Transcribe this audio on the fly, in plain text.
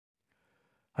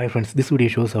Hi friends, this video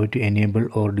shows how to enable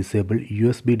or disable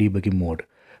USB debugging mode.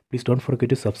 Please don't forget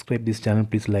to subscribe this channel.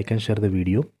 Please like and share the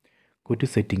video. Go to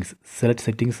settings. Select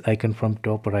settings icon from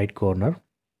top right corner.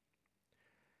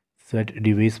 Select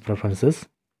device preferences.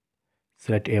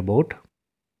 Select about.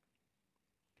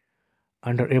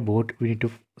 Under about we need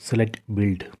to select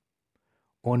build.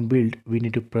 On build we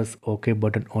need to press OK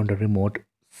button on the remote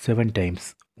 7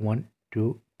 times. 1,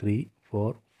 2, 3,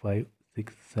 4, 5,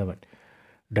 6, 7.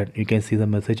 Done. You can see the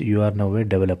message, you are now a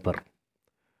developer.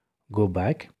 Go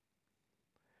back.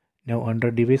 Now under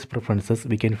device preferences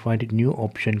we can find a new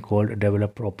option called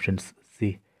developer options.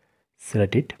 See,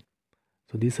 select it.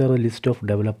 So these are a list of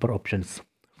developer options.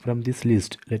 From this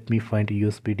list let me find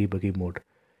USB debugging mode.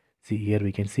 See, here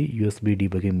we can see USB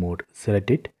debugging mode. Select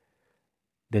it,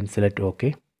 then select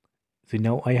OK. So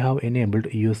now I have enabled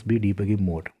USB debugging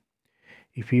mode.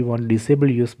 If you want to disable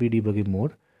USB debugging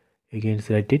mode, again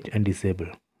select it and disable.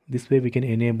 This way we can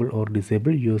enable or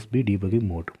disable USB debugging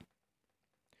mode.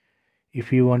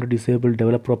 If you want to disable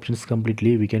developer options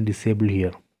completely, we can disable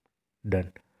here.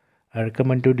 Done. I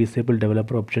recommend to disable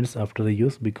developer options after the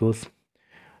use because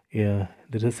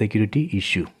there's a security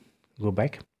issue. Go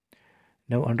back.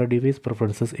 Now under device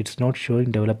preferences, it's not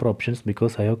showing developer options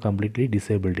because I have completely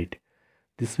disabled it.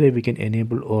 This way we can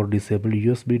enable or disable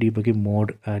USB debugging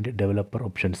mode and developer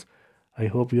options. I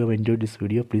hope you have enjoyed this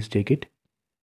video. Please take it